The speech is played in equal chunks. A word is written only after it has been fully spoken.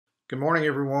Good morning,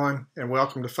 everyone, and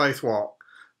welcome to Faith Walk.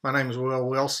 My name is Will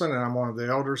Wilson, and I'm one of the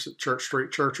elders at Church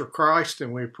Street Church of Christ,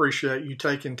 and we appreciate you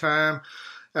taking time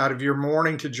out of your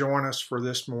morning to join us for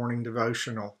this morning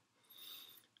devotional.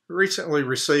 We recently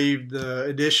received the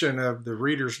edition of the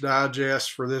Reader's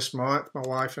Digest for this month. My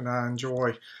wife and I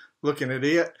enjoy looking at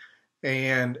it,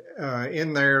 and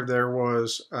in there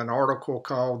was an article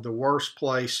called "The Worst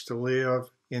Place to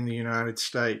Live in the United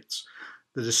States."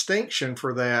 The distinction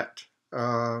for that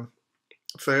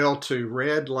fell to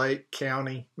Red Lake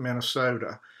County,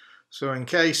 Minnesota. So in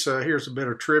case, here's a bit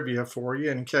of trivia for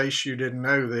you, in case you didn't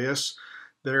know this,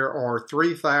 there are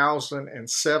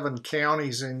 3,007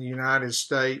 counties in the United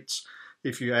States.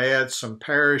 If you add some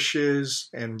parishes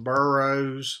and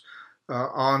boroughs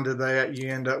onto that, you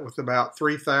end up with about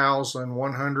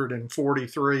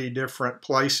 3,143 different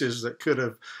places that could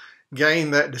have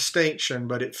gained that distinction,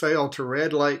 but it fell to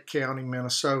Red Lake County,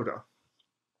 Minnesota.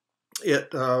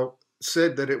 It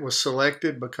said that it was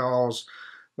selected because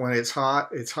when it's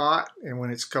hot, and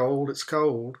when it's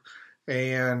cold,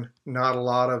 and not a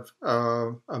lot of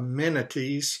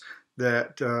amenities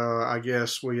that I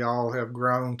guess we all have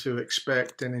grown to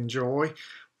expect and enjoy.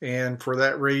 And for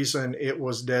that reason, it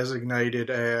was designated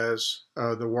as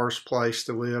the worst place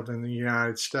to live in the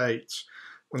United States.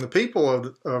 When the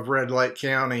people of Red Lake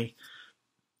County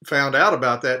found out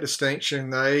about that distinction,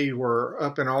 they were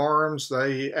up in arms.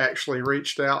 They actually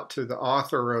reached out to the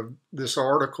author of this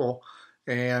article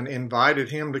and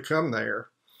invited him to come there.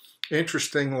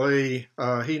 Interestingly,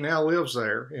 he now lives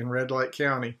there in Red Lake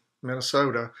County,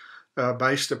 Minnesota,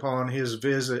 based upon his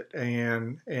visit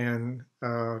and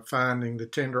finding the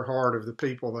tender heart of the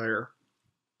people there.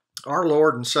 Our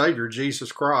Lord and Savior,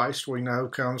 Jesus Christ, we know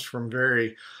comes from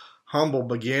very humble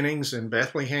beginnings in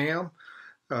Bethlehem.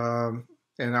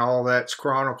 And all that's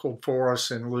chronicled for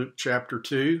us in Luke chapter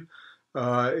 2.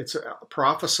 It's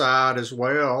prophesied as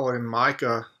well in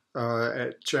Micah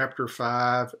at chapter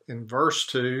 5 in verse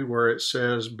 2, where it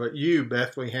says, "But you,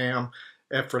 Bethlehem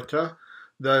Ephratah,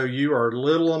 though you are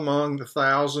little among the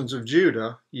thousands of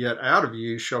Judah, yet out of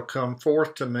you shall come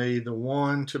forth to me the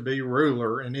one to be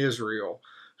ruler in Israel,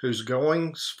 whose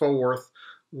goings forth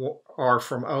are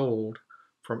from old,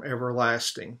 from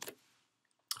everlasting."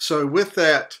 So with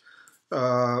that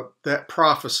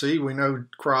prophecy, we know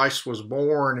Christ was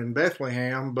born in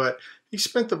Bethlehem, but he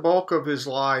spent the bulk of his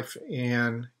life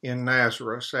in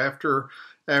Nazareth. After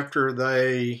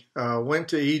they went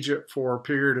to Egypt for a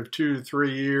period of 2 to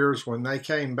 3 years, when they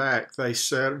came back,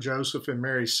 Joseph and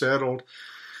Mary settled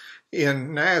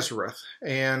in Nazareth.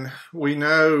 And we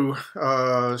know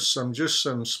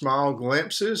some small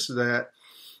glimpses that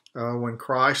when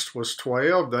Christ was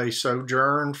 12, they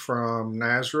sojourned from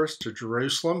Nazareth to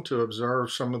Jerusalem to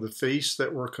observe some of the feasts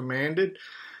that were commanded.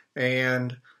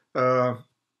 And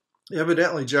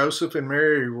evidently Joseph and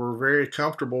Mary were very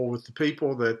comfortable with the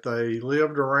people that they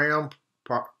lived around,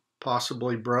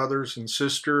 possibly brothers and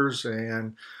sisters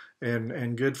and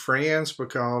good friends,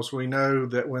 because we know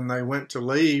that when they went to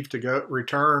leave to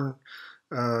return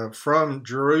from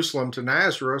Jerusalem to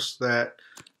Nazareth, that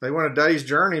they went a day's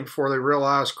journey before they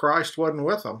realized Christ wasn't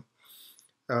with them.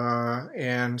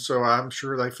 And so I'm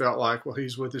sure they felt like, well,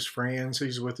 he's with his friends,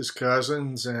 he's with his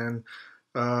cousins, and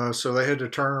so they had to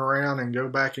turn around and go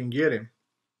back and get him.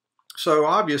 So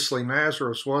obviously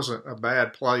Nazareth wasn't a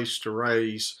bad place to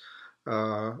raise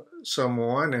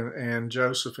someone, and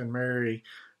Joseph and Mary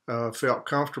felt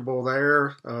comfortable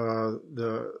there.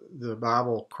 The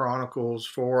Bible chronicles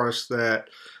for us that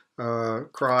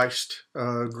Christ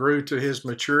grew to his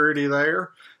maturity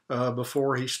there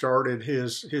before he started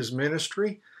his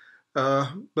ministry.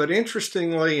 But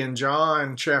interestingly, in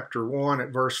John chapter 1 at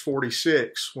verse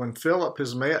 46, when Philip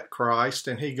has met Christ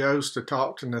and he goes to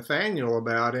talk to Nathanael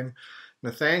about him,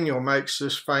 Nathanael makes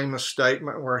this famous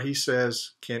statement where he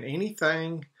says, "Can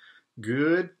anything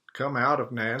good come out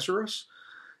of Nazareth?"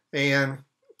 And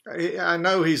I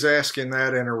know he's asking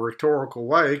that in a rhetorical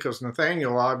way, because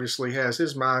Nathanael obviously has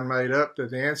his mind made up that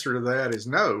the answer to that is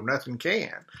no, nothing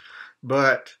can.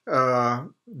 But the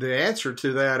answer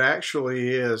to that actually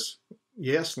is,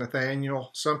 yes, Nathanael,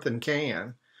 something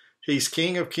can. He's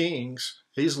King of Kings.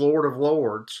 He's Lord of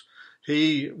Lords.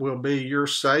 He will be your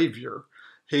Savior.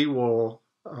 He will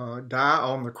die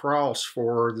on the cross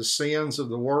for the sins of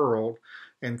the world,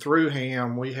 and through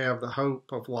him we have the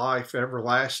hope of life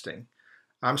everlasting.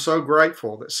 I'm so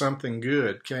grateful that something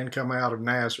good can come out of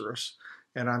Nazareth,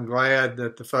 and I'm glad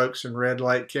that the folks in Red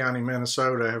Lake County,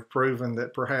 Minnesota have proven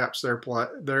that perhaps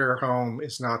their home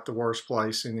is not the worst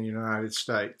place in the United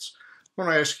States. I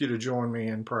want to ask you to join me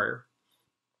in prayer.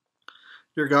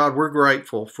 Dear God, we're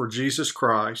grateful for Jesus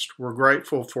Christ. We're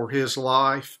grateful for his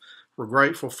life. We're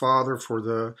grateful, Father, for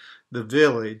the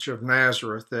village of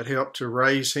Nazareth that helped to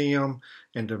raise him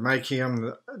and to make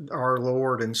him our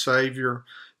Lord and Savior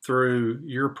through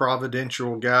your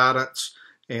providential guidance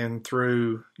and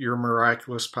through your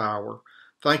miraculous power.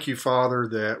 Thank you, Father,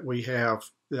 that we have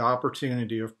the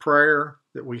opportunity of prayer,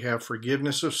 that we have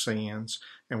forgiveness of sins,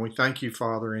 and we thank you,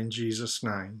 Father, in Jesus'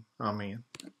 name. Amen.